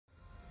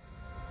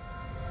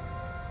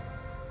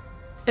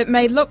It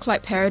may look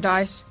like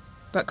paradise,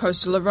 but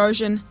coastal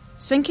erosion,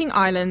 sinking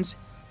islands,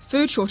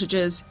 food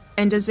shortages,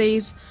 and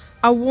disease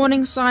are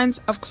warning signs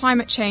of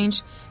climate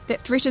change that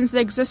threatens the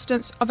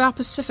existence of our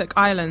Pacific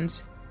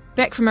islands.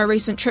 Back from a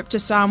recent trip to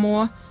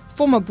Samoa,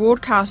 former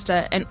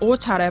broadcaster and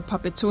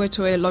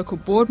Ōtara-Papatoetoe local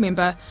board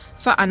member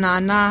for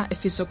Anana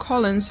Efeso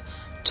Collins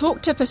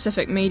talked to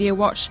Pacific Media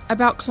Watch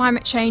about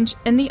climate change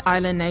in the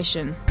island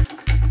nation.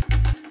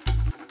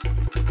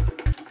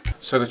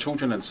 So the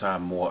children in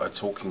Samoa are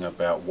talking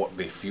about what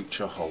their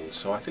future holds.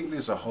 So I think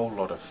there's a whole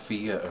lot of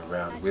fear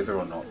around whether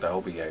or not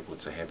they'll be able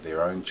to have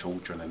their own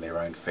children and their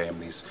own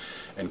families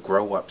and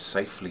grow up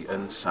safely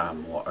in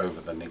Samoa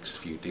over the next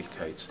few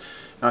decades.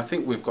 And I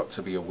think we've got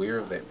to be aware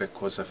of that,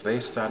 because if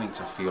they're starting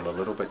to feel a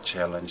little bit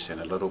challenged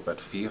and a little bit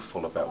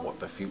fearful about what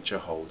the future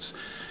holds,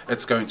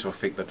 it's going to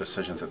affect the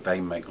decisions that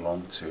they make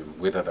long term,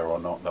 whether or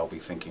not they'll be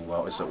thinking,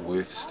 well, is it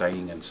worth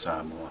staying in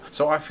Samoa?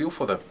 So I feel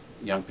for the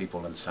young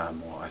people in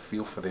Samoa. I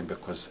feel for them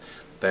because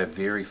they're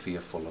very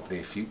fearful of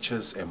their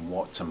futures and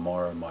what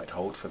tomorrow might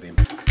hold for them.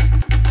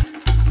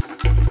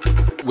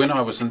 When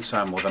I was in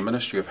Samoa, the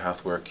Ministry of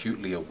Health were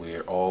acutely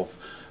aware of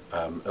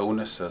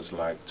illnesses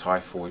like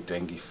typhoid,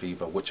 dengue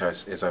fever, which,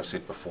 as I've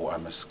said before, are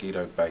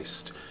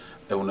mosquito-based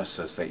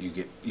illnesses that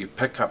you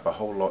pick up a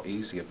whole lot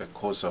easier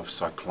because of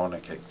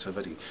cyclonic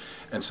activity.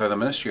 And so the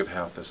Ministry of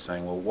Health is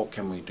saying, well, what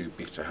can we do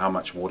better? How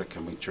much water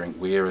can we drink?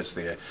 Where is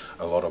there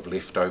a lot of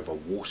leftover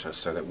water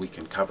so that we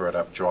can cover it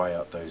up, dry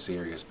out those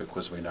areas,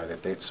 because we know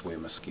that that's where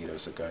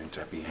mosquitoes are going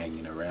to be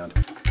hanging around.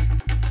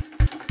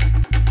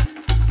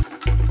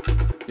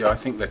 Yeah, I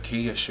think the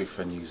key issue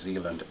for New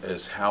Zealand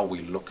is how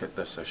we look at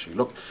this issue.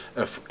 Look,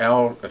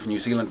 if New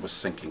Zealand was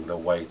sinking the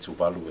way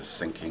Tuvalu is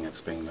sinking, it's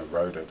being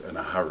eroded in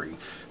a hurry,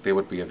 there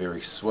would be a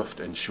very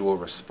swift and sure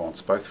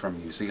response, both from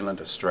New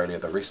Zealand, Australia,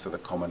 the rest of the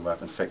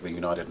Commonwealth. In fact, the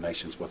United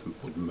Nations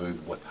would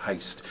move with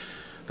haste.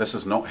 This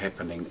is not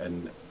happening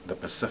in the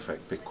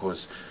Pacific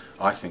because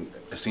I think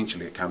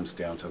essentially it comes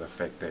down to the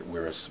fact that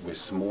we're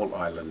small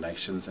island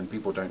nations and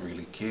people don't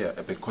really care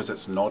because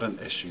it's not an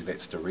issue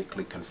that's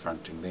directly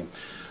confronting them.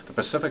 The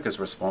Pacific is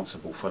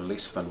responsible for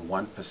less than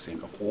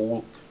 1% of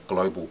all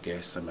global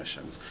gas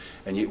emissions,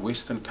 and yet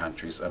Western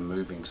countries are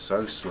moving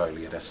so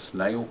slowly at a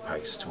snail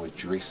pace to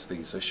address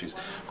these issues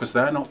because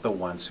they're not the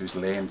ones whose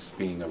land's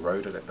being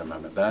eroded at the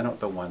moment. They're not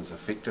the ones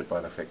affected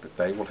by the fact that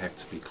they will have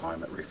to be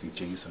climate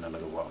refugees in a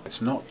little while.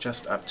 It's not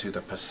just up to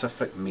the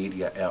Pacific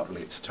media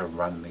outlets to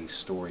run these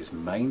stories.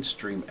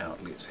 Mainstream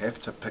outlets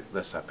have to pick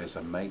this up as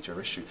a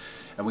major issue,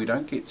 and we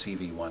don't get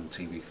TV1,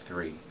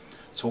 TV3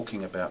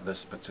 talking about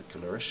this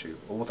particular issue.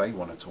 All they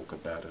want to talk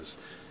about is,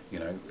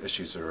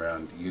 issues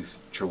around youth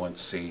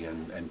truancy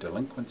and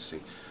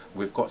delinquency.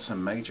 We've got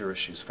some major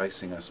issues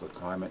facing us with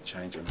climate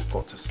change, and we've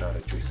got to start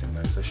addressing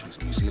those issues.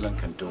 New Zealand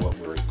can do it.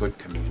 We're a good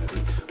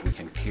community. We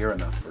can care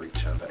enough for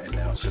each other, and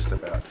now it's just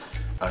about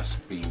us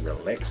being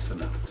relaxed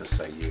enough to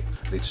say, yeah,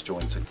 let's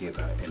join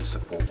together and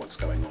support what's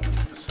going on in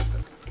the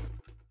Pacific.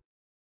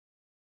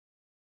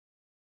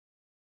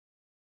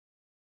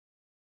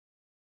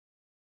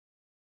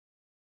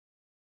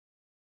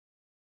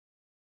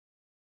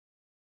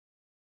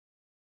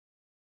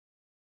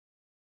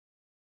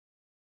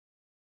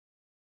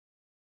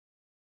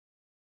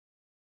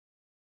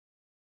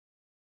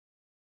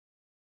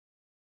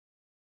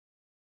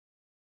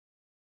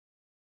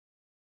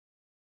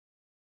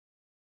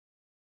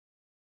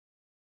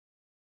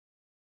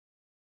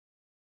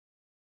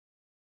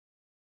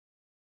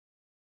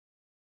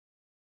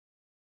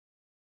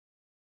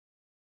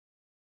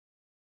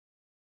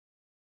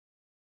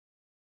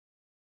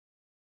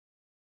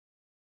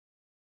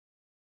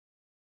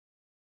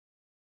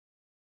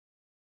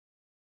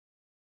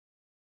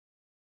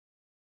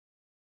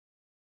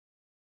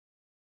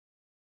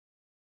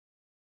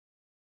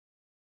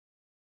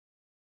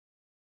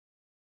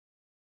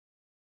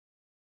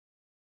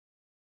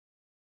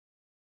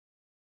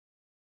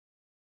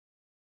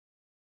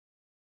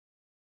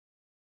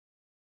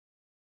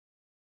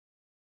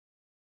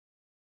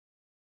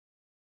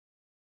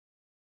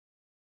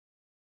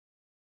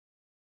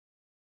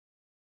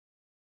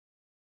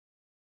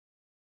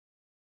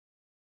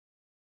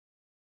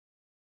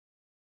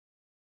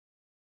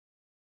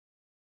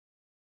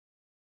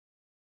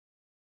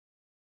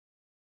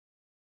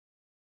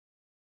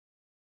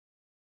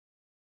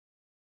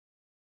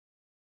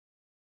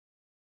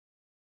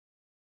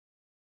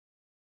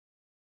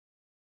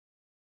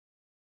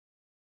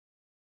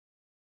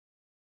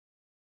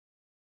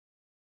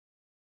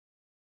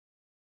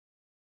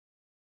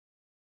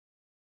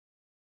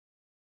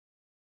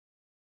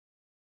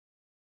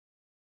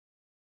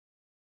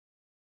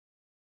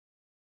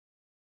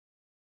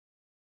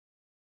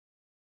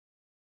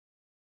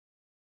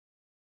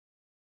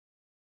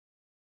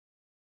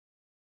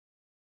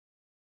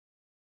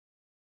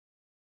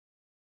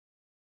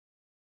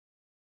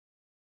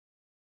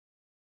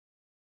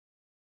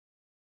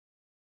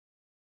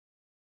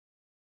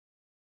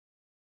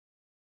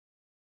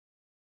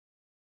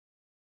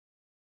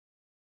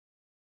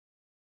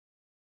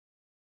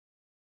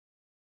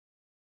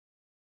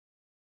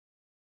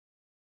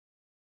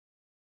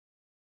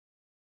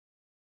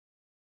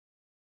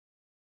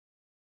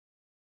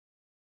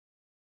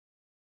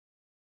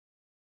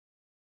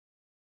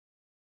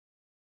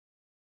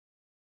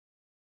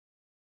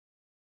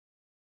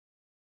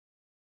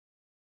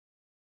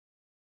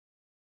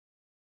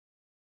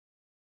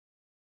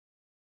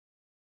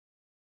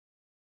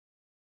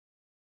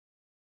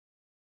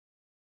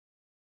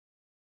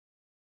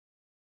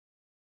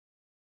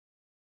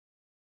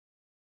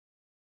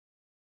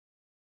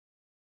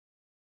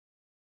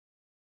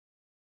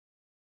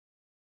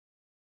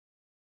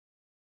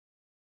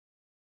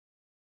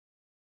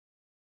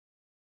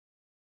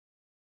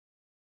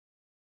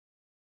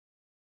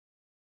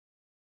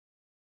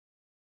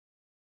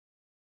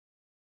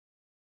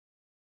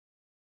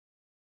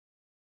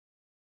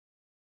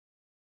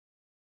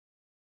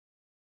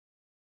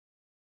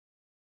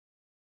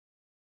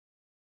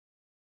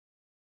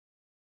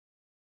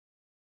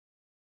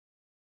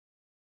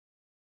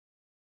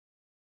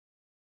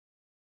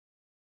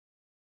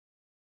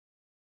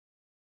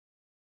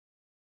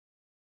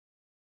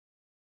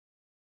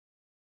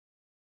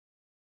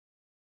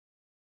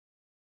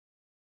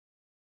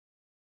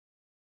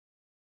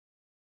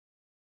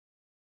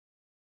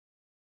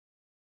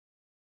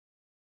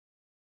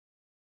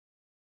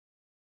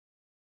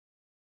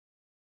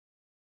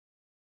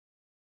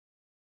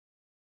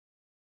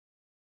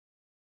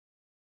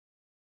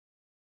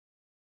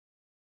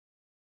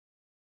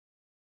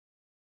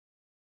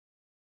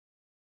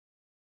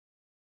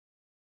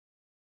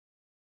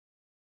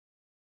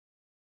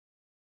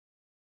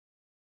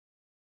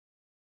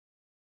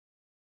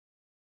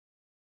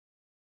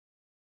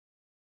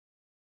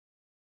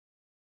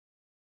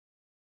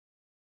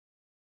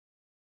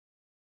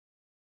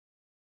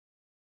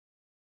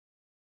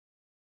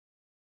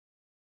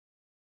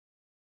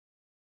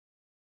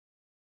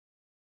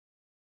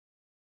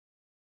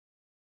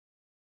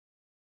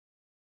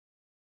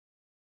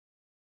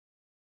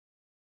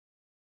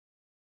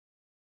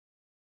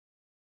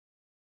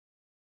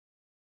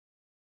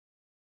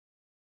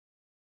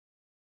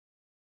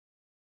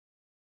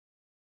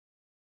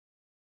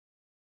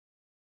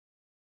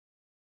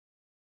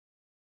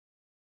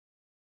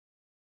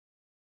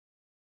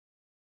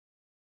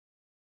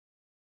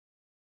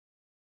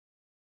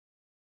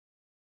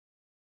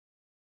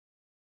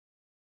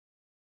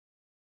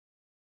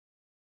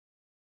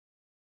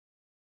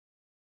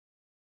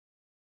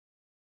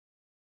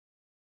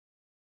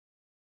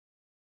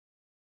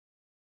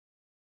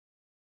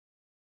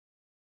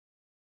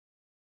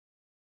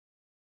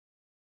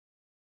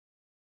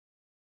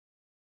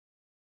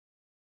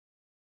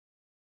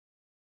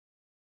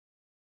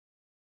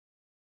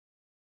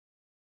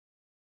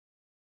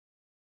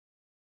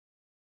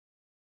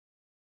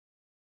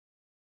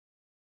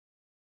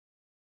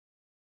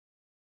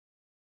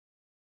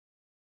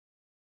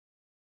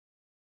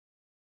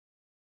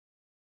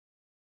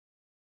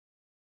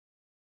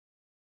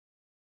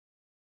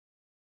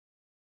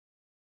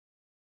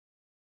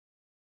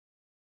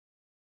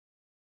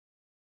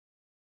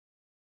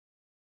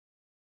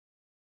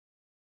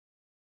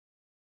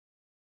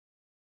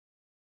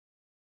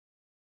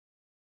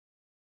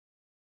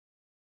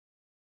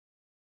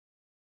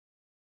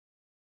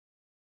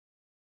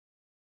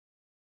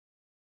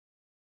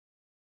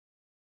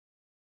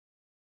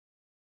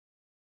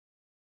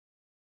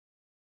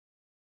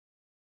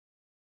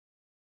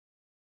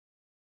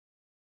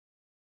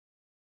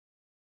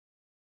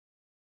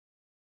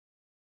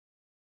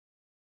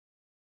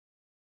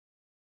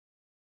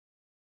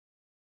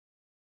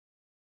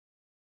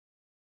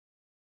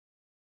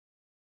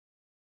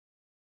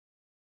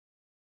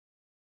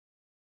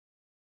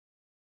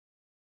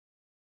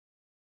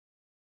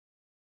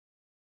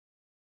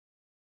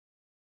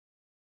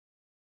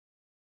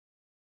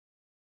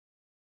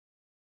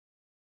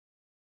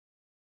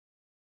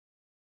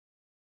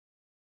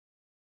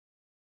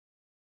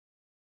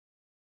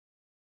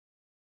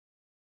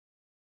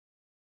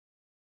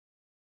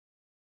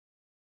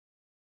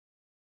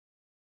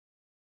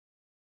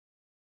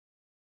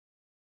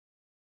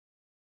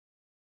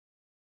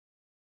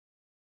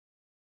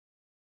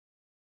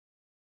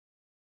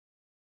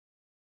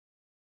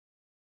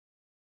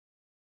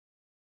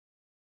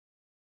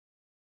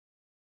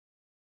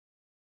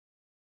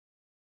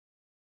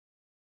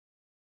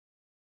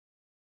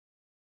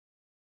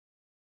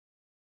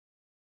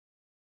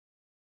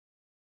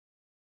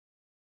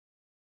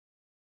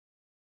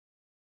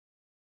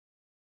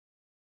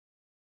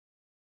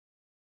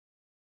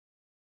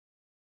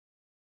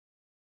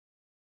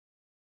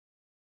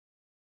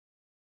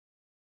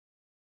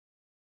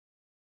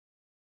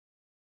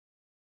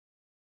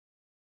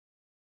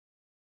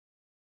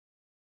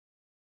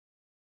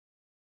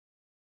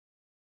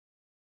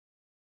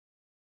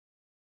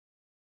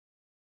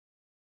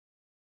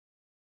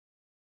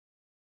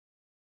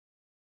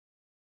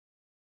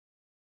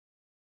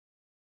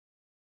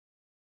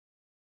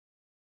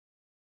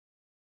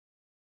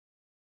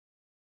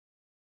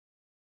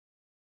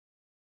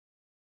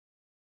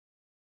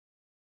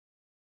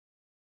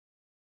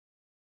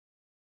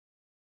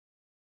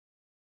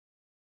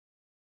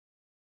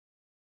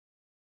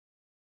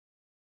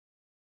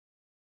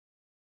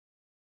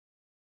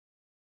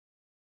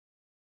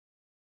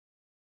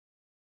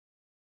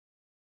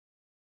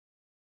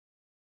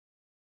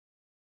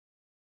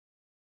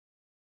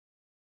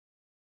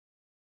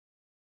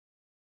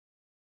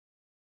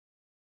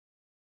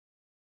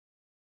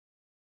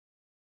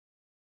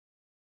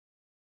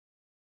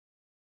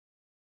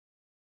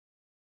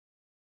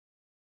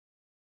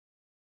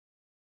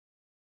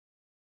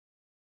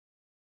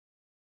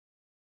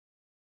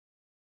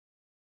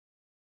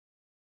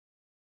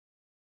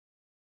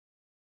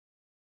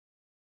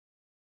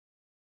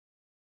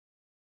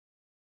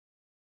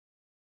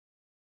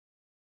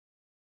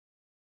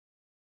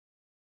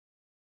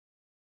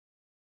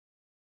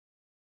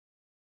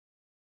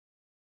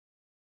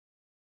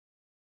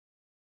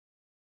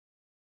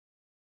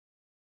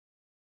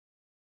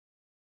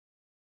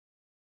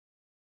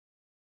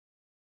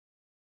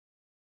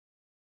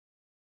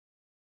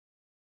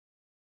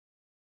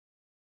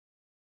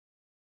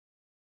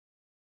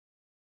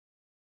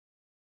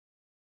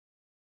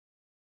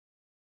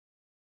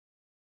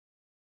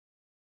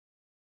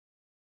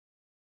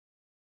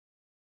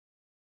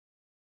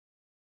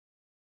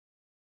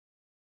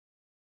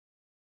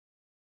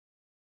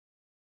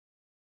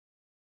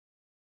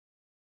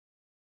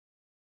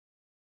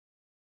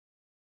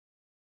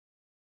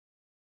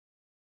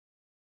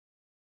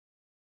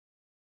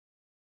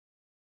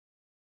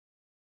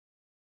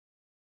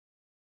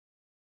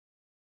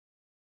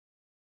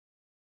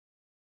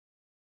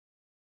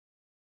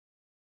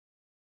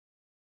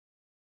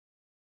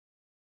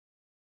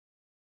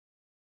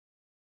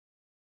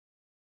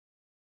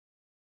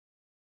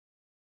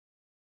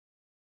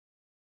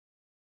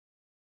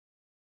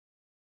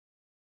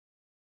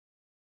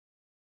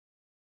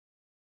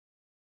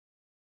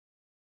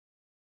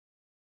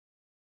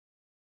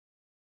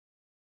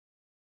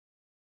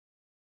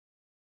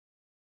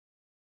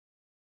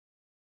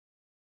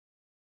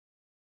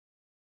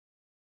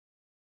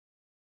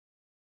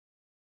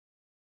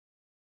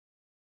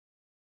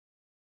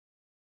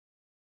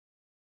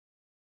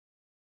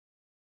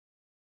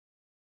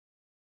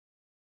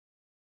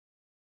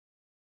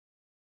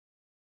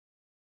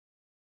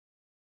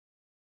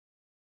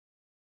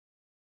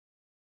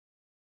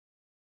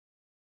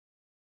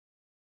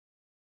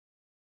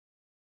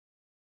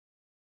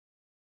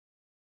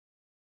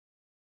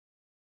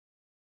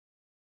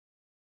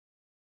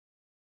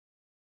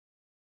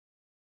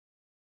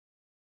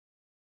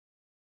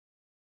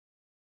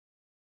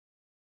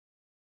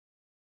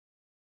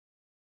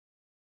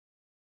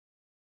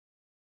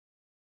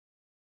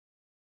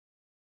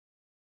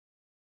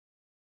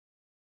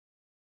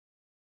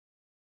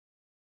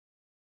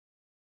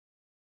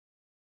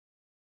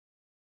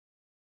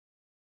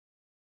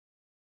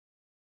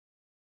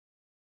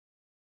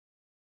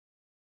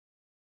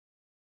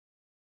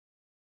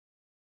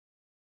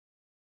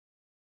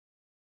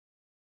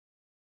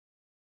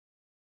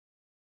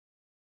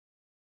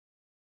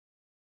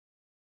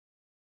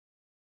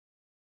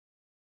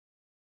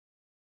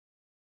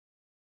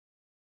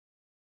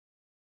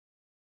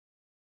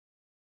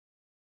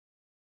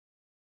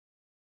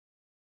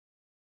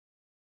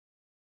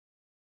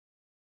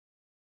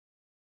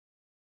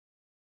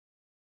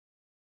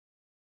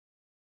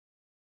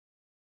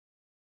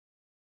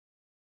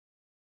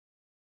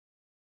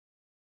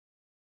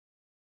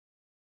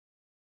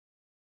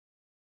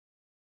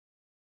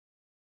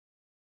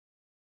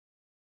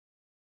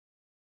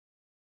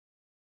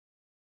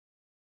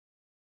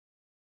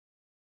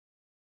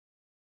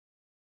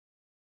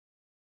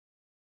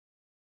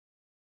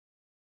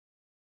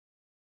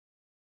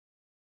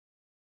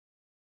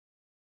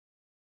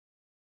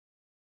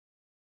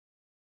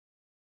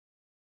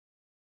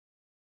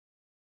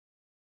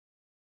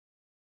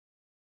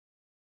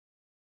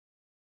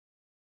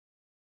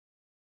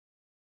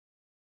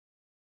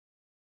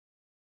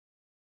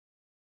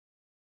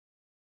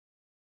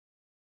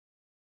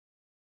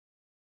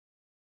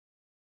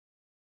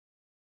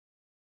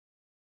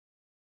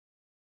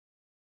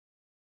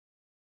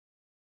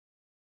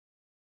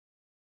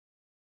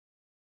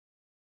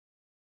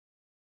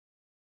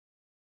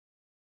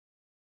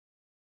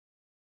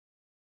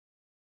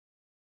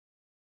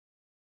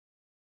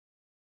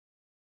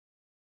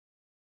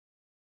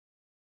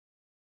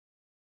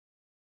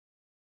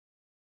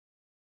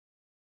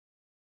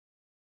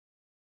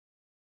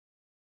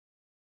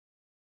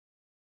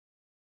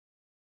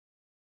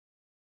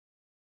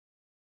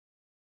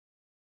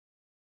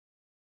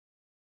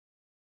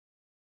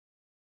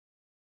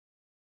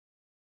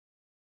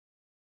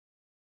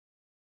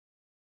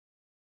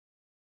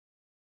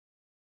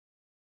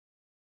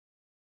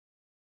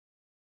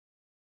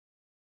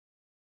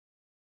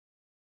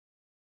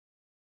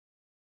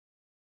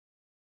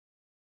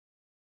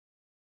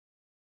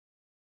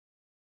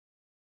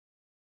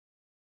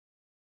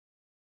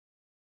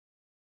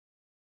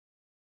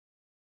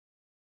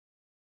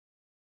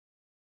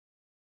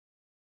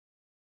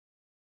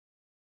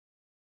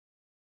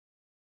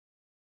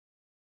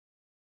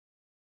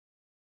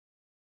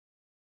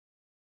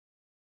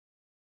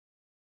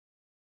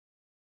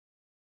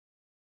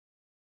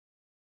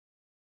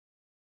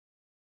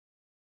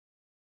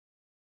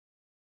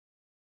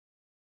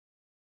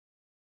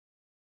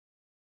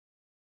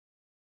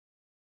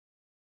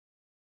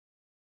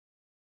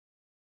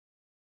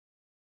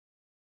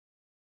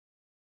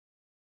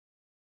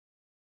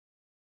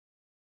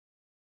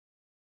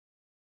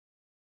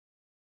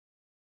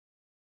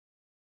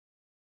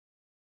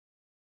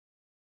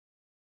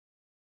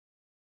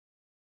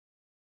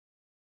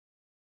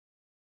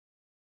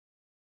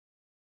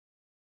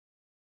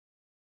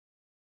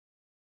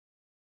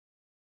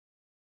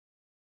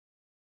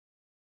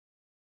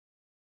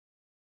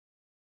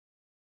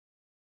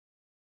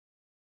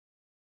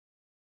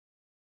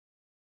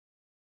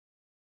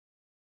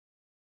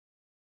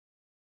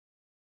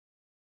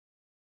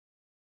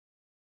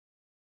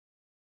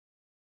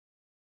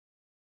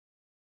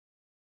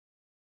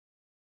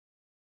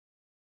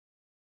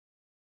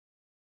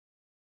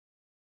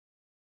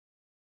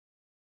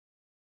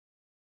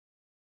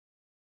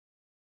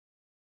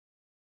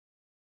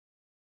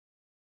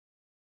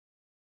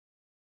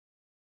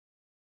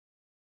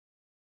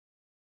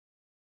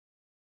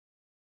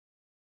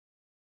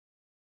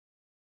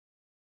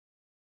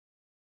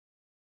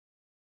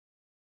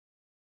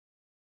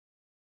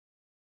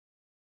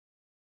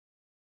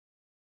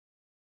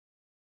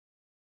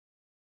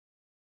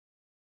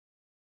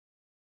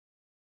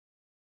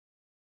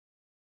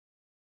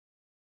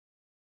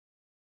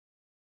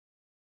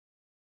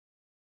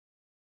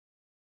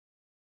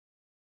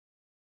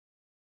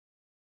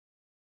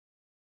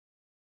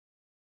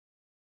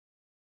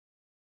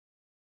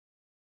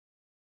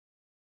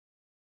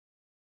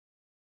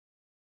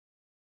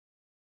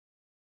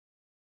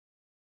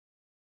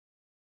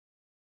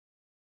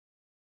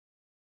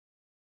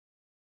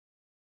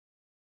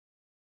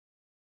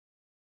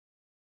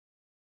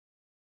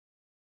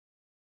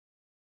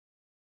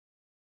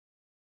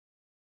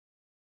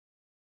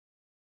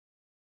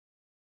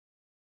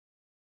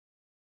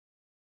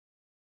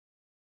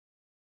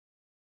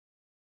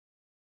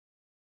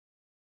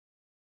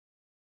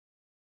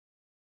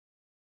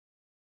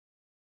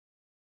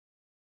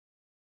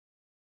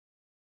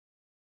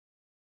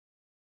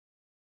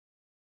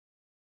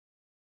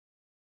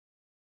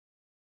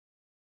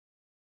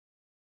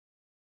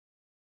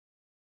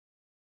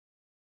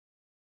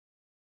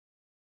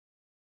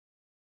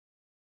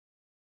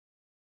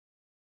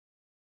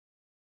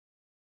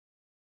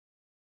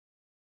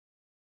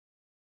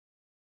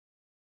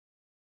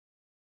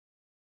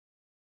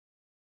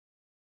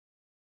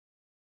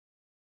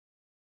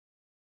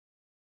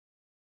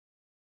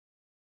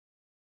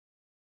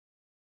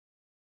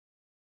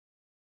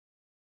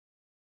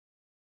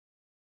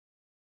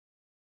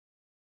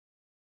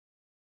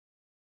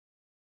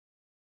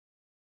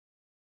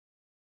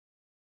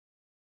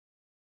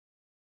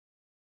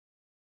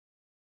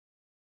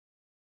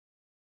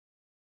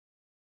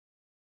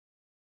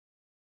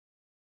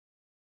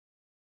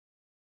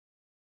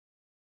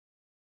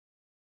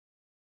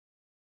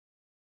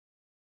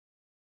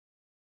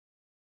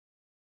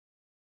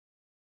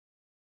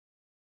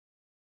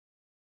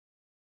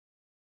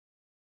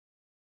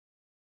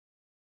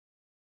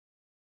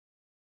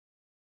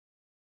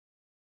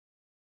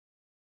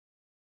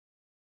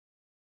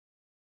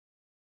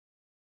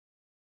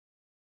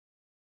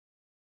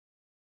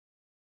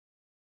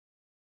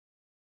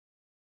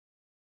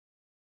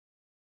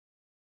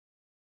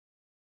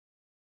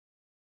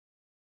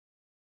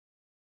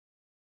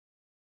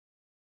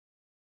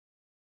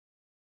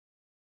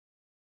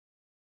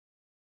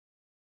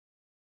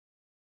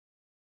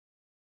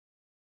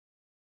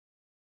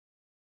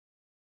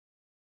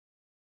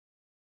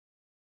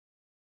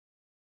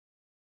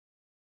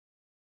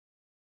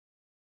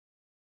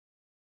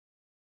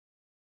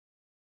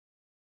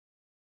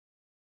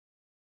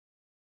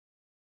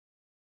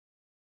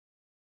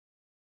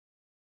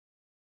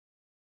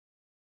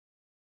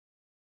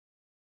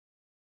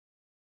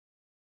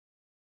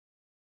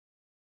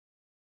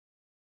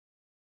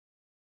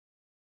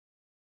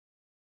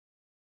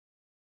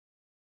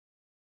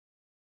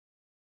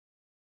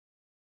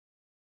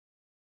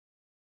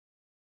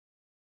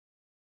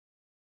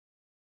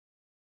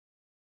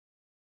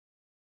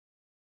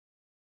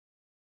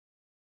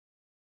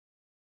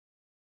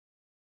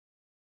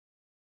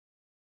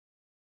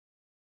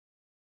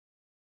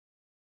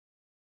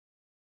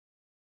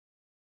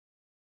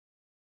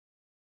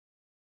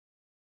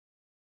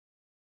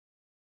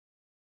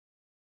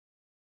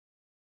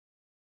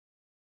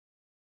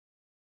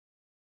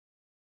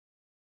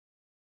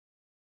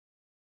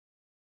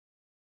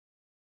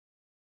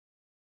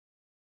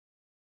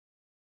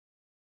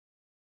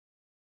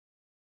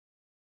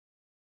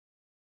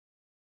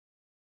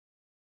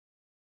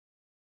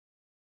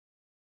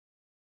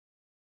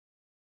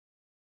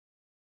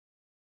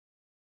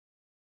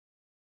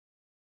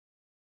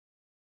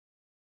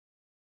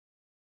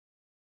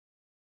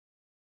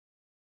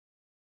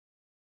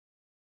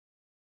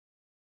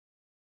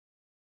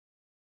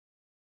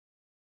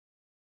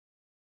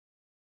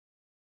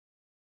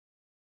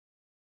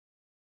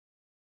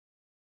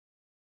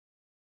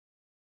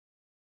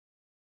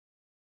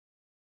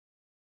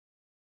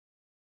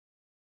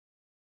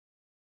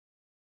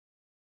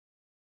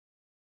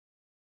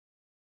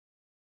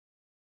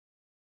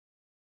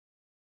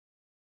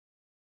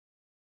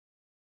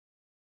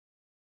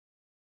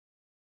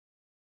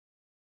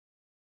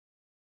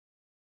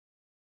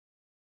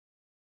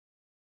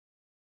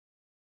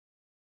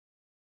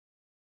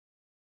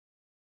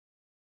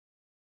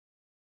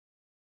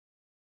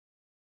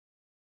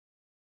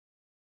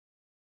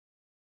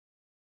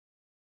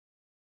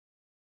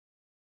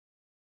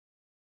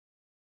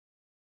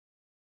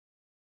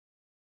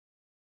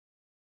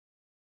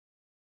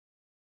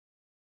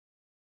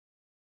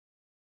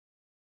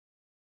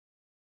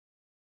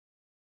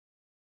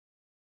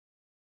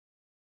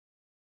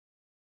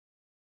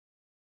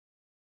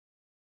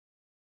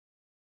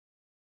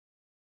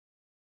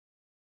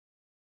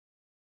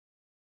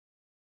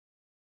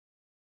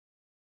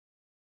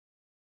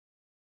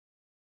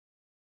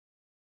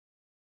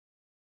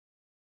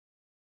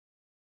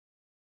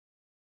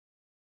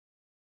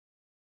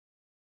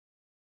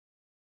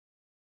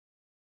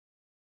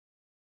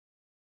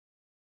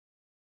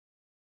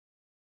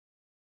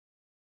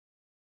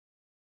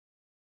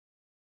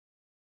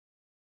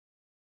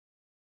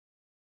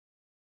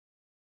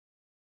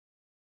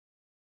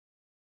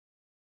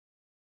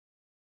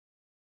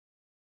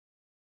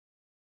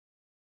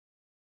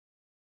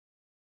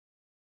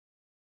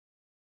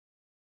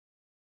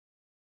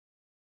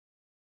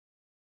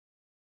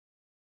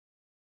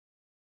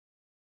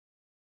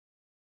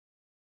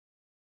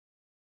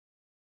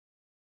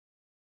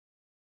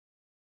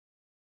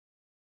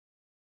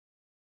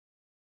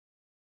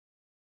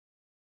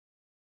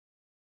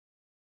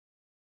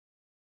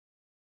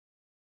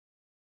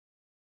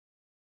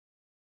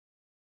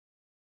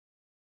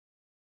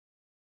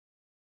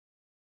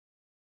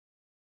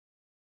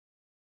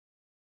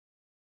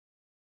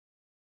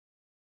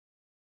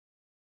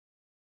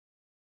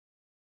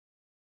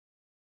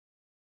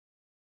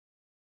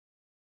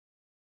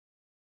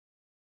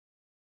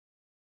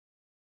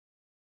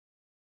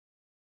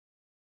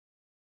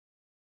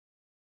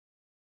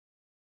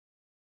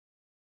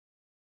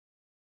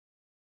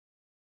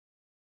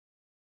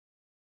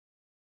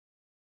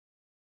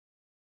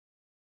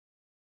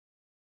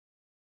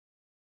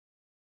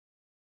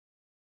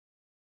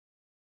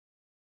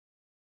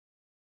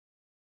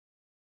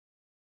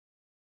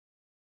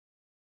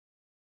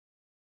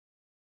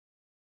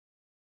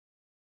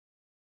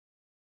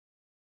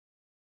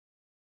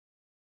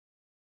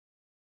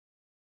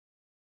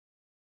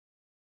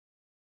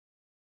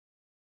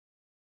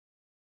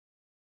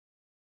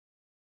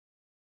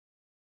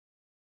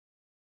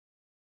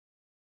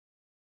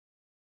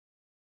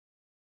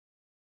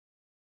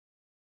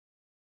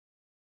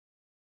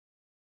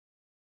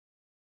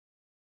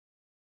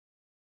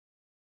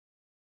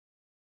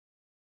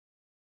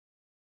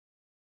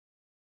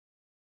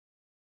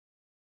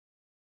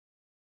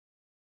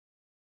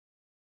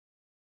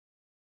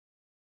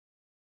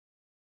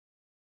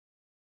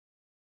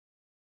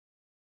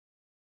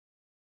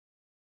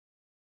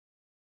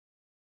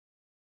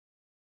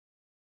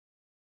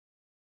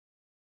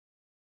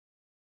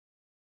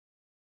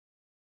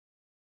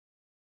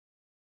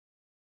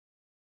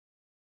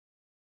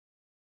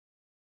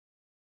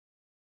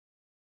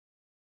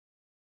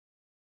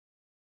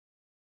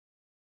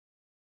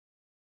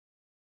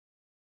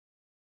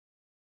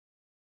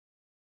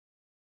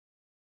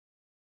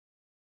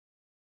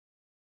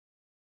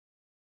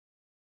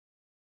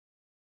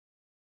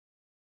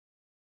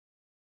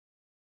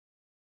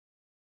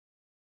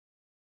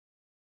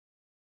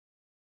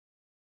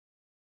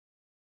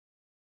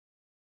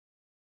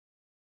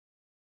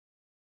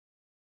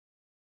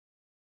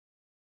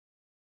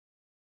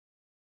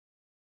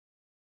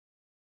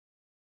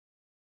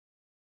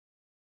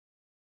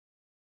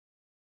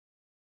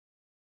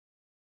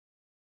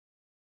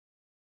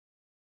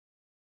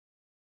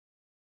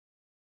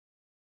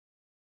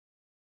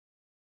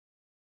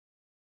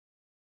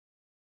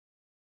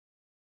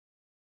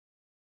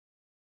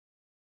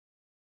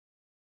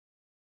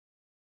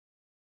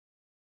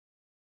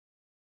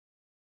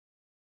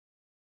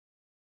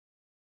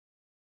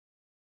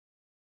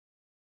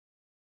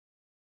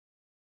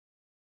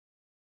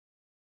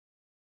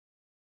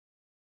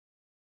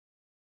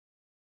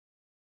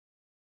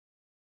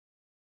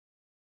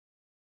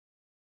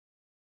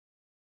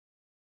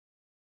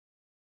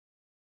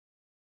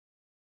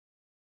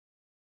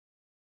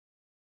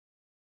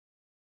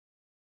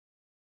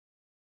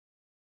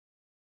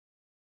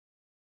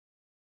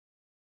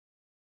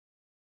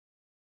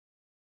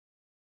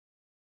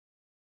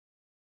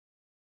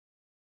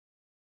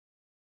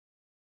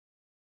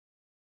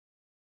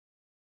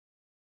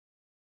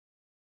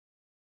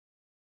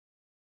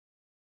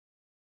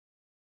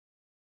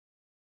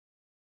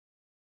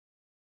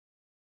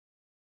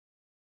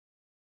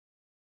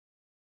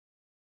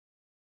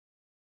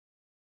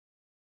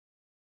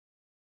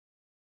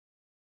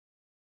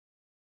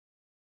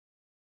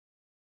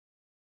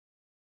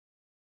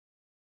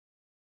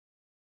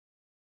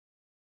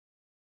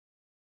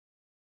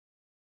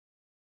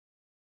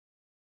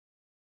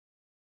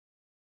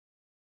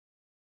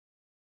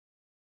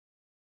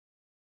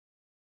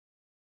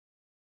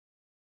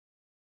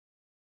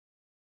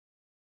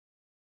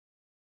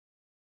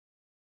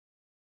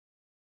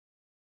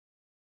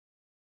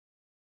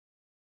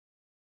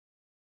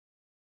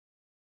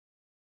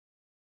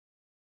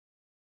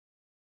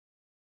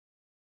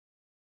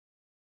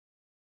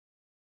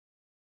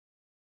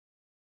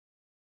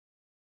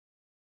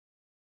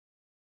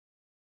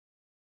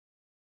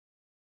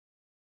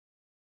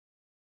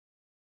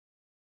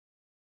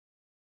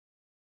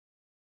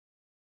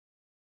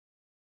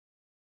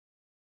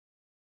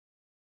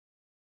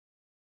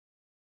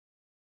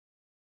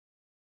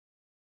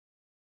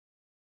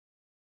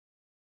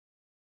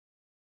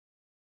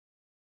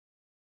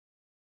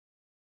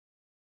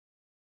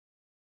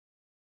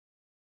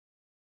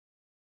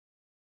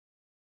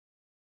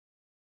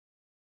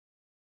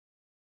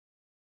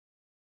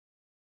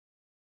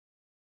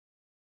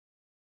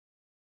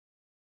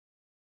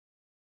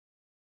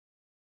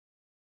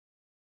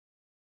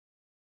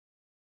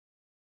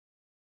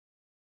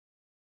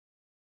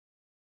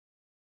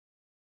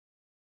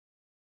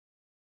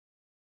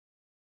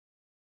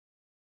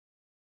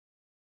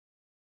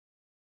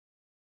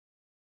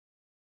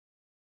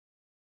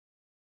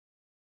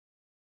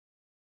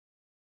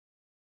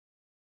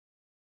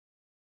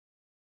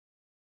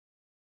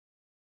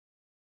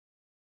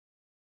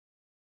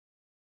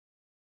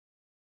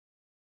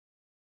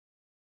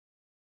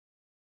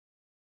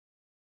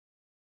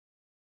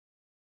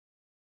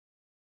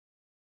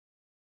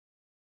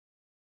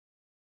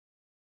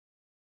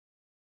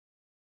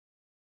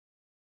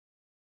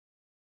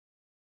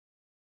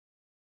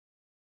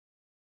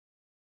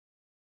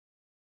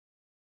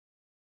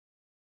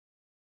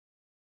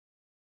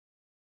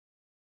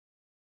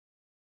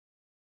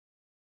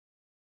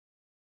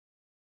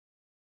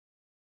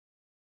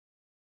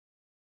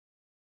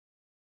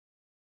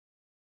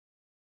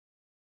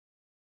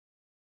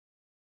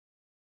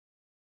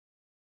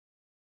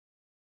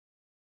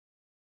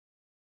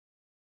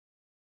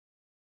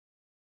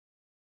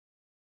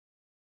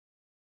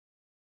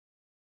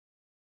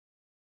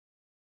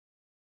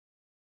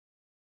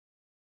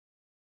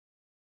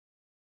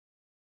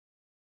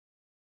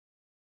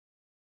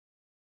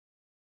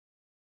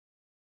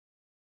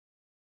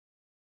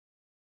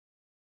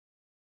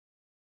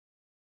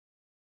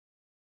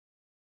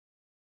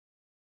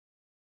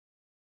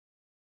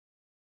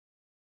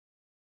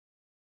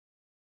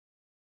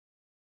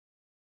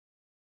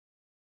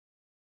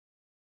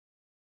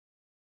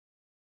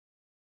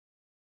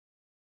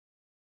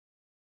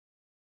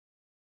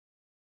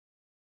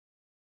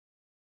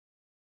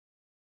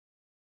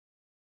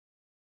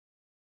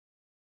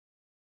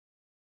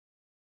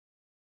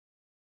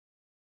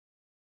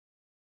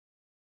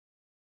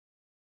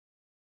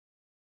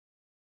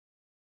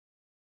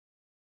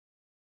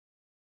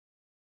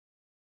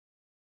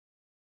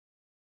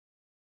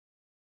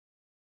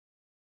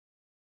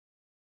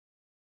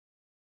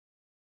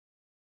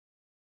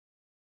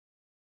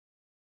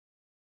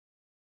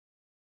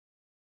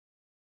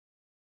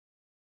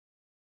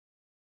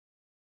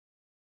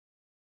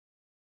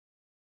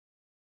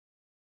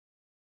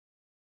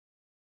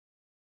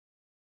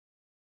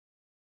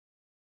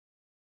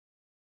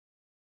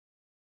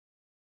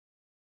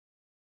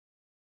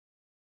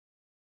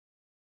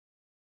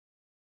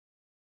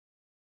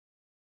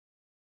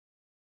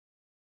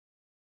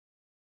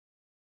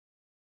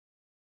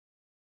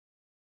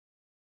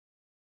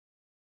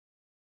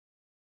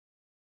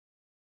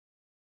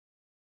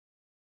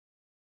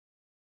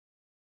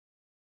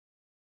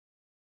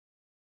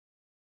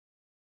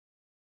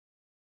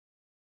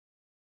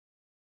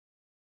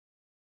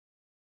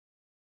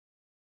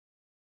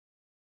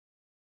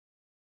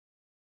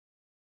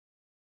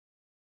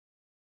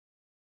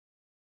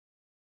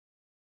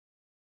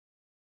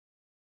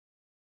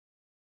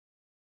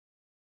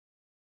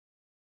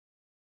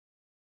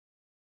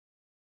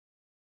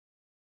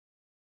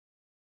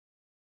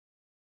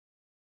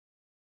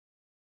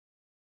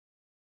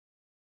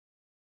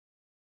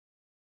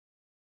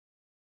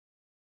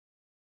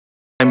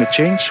 Climate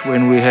change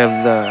when we have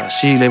the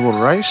sea level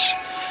rise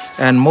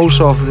and most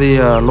of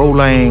the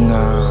low-lying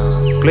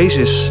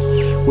places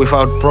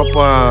without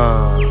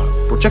proper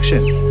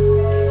protection.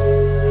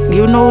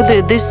 You know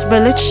this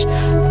village,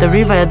 the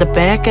river at the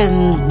back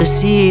and the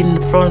sea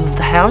in front of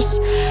the house.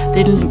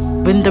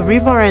 Then when the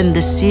river and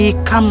the sea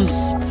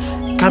comes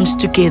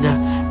together,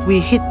 we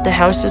hit the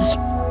houses.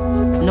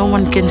 No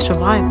one can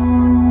survive.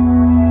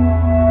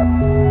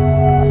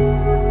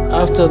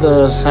 After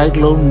the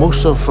cyclone,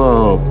 most of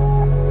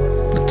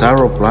the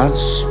taro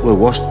plants were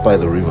washed by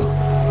the river.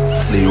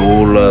 They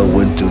all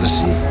went to the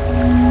sea.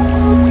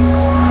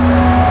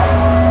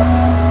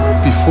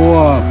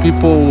 Before,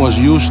 people was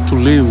used to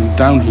live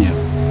down here.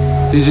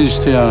 This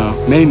is their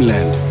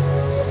mainland,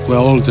 where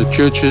all the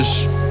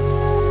churches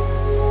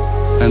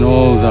and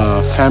all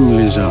the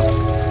families are.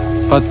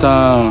 But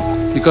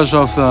because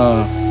of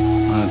the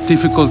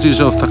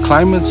difficulties of the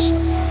climates,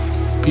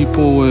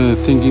 people were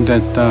thinking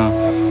that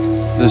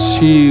the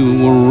sea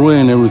will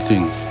ruin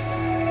everything.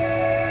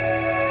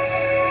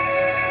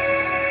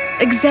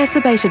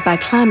 Exacerbated by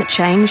climate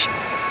change,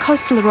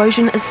 coastal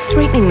erosion is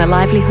threatening the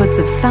livelihoods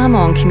of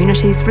Samoan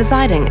communities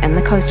residing in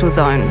the coastal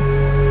zone,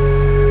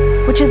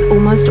 which is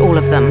almost all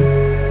of them,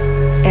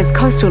 as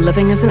coastal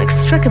living is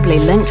inextricably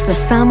linked to the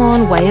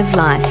Samoan way of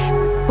life,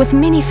 with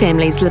many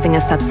families living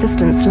a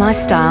subsistence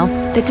lifestyle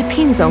that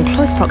depends on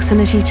close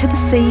proximity to the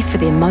sea for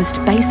their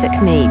most basic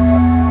needs.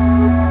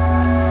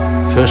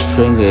 First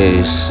thing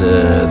is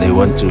they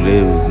want to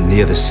live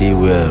near the sea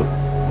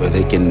where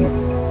they can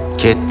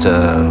get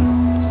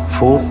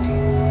food,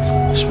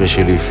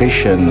 especially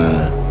fish and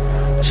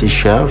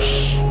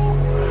seashells.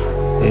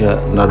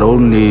 Yeah, not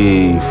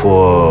only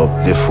for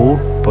the food,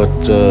 but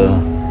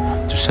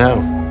to sell.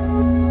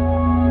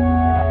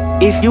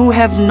 If you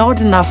have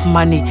not enough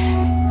money,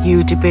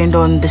 you depend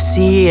on the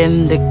sea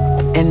and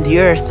the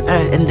earth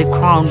and the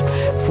ground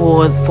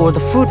for the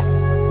food.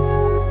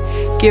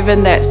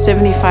 Given that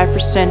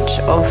 75%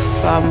 of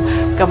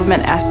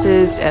government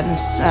assets and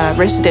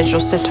residential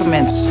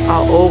settlements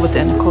are all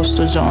within the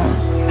coastal zone,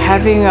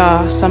 having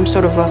some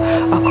sort of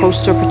a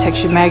coastal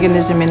protection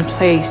mechanism in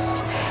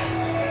place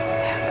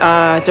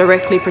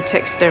directly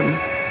protects them.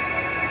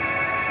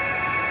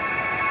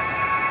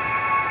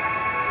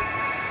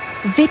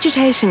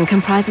 Vegetation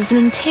comprises an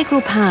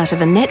integral part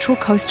of a natural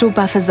coastal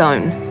buffer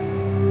zone.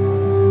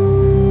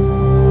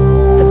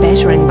 The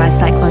battering by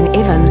Cyclone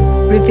Evan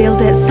revealed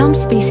that some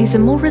species are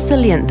more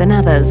resilient than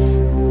others.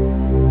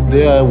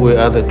 There were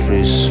other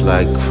trees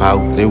like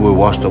fog, they were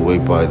washed away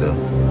by the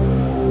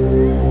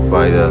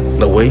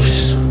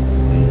waves.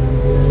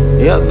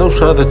 Yeah,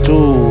 those are the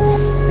two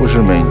which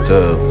remained,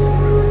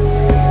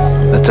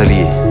 the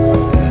talia.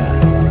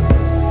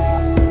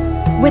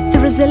 With the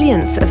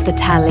resilience of the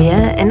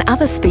talia and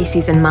other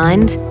species in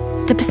mind,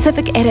 the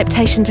Pacific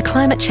Adaptation to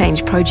Climate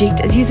Change project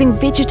is using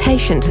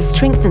vegetation to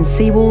strengthen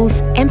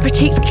seawalls and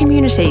protect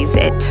communities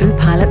at two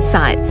pilot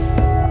sites,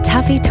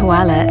 Tawi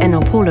Tuala in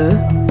Opolu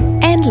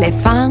and Le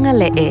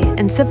Whaanga-Le'e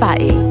in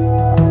Savai'i.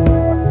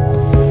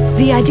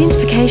 The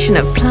identification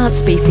of plant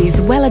species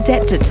well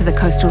adapted to the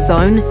coastal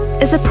zone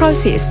is a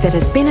process that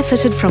has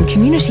benefited from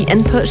community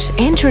input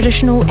and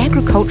traditional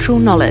agricultural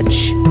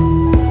knowledge.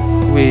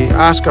 We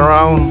ask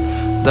around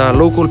the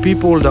local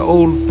people, the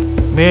old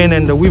men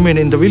and the women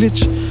in the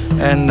village,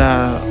 and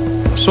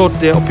sought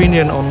their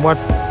opinion on what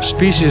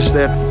species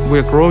that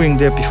we're growing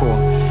there before.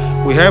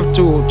 We have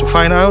to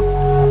find out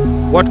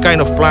what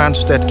kind of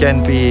plants that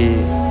can be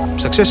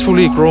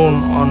successfully grown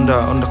on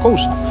the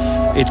coast.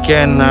 It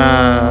can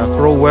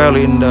grow well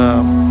in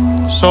the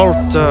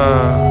salt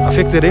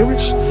affected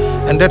areas,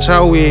 and that's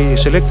how we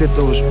selected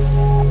those.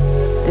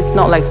 It's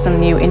not like some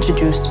new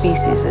introduced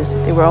species,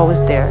 they were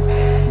always there.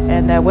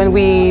 And when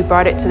we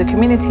brought it to the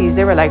communities,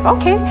 they were like,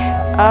 okay,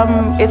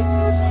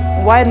 it's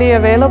widely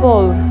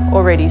available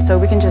already, so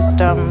we can just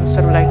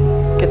sort of like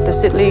get the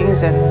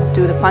seedlings and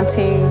do the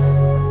planting.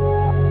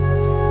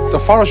 The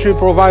forestry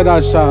provide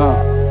us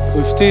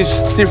with these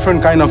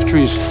different kind of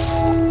trees.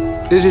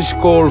 This is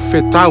called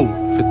fetau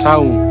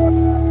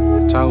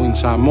in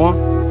Samoa,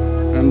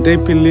 and they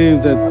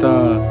believe that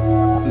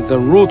the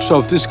roots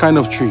of this kind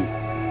of tree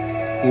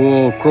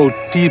will grow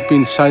deep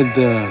inside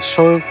the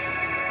soil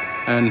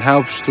and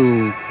helps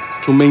to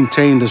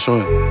maintain the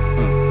soil,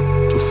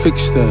 to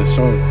fix the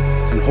soil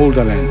and hold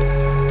the land.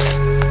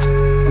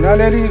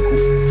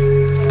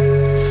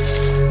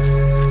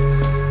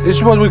 This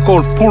is what we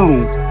call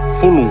pulu,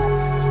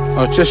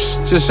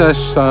 just as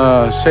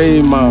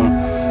same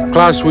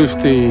class with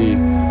the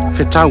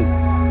fetau.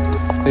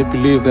 They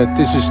believe that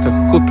this is the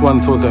good one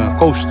for the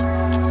coast,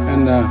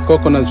 and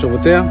coconuts over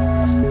there,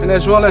 and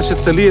as well as the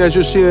talia, as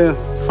you see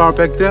far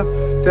back there,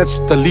 that's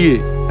talia.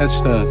 That's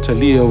the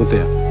talia over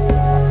there.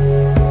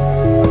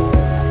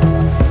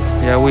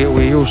 Yeah,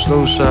 we use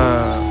those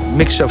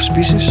mix of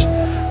species,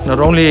 not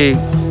only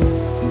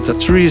the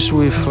trees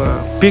with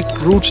big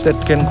roots that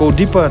can go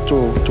deeper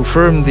to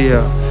firm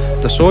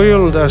the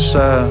soil, thus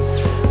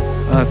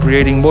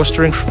creating more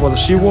strength for the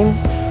seawall,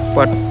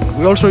 but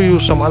we also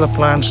use some other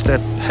plants that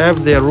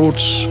have their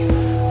roots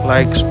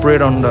like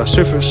spread on the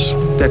surface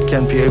that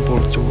can be able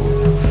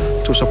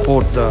to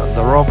support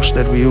the rocks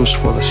that we use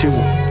for the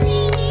seawall.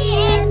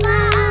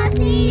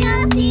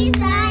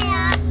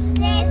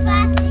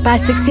 By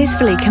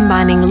successfully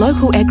combining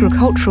local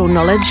agricultural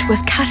knowledge with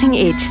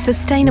cutting-edge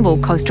sustainable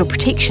coastal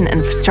protection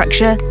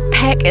infrastructure,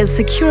 PAC is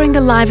securing the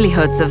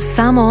livelihoods of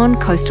Samoan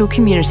coastal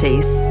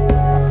communities.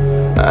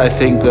 I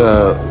think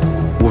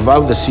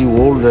without the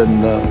seawall,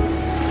 then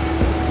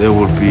there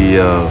will be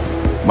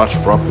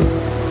much problem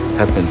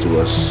happen to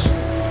us.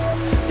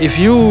 If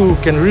you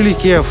can really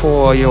care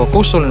for your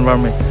coastal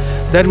environment,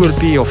 that will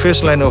be your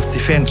first line of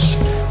defense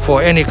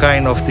for any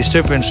kind of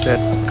disturbance that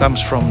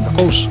comes from the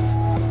coast.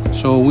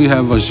 So we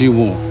have a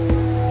seawall.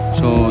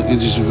 So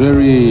it is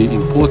very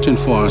important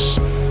for us,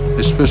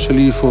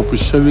 especially for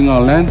preserving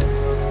our land.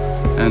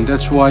 And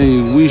that's why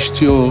we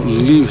still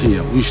live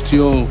here. We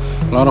still,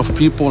 a lot of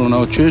people in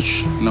our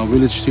church, in our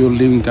village, still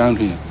living down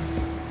here.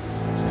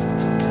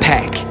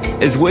 PAC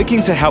is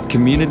working to help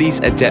communities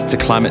adapt to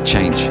climate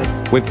change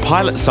with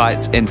pilot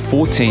sites in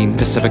 14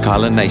 Pacific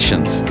Island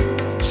nations.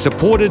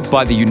 Supported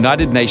by the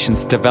United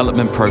Nations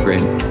Development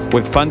Programme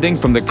with funding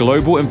from the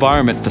Global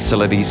Environment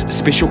Facility's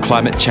Special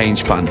Climate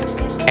Change Fund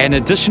and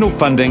additional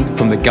funding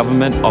from the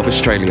Government of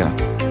Australia.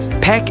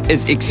 PAC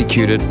is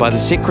executed by the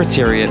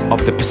Secretariat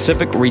of the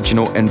Pacific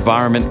Regional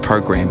Environment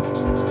Programme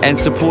and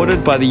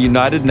supported by the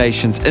United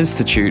Nations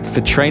Institute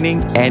for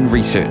Training and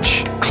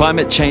Research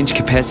Climate Change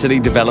Capacity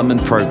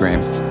Development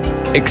Programme,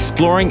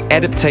 exploring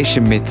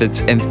adaptation methods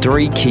in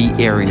 3 key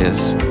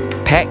areas.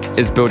 PAC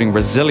is building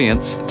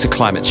resilience to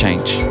climate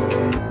change.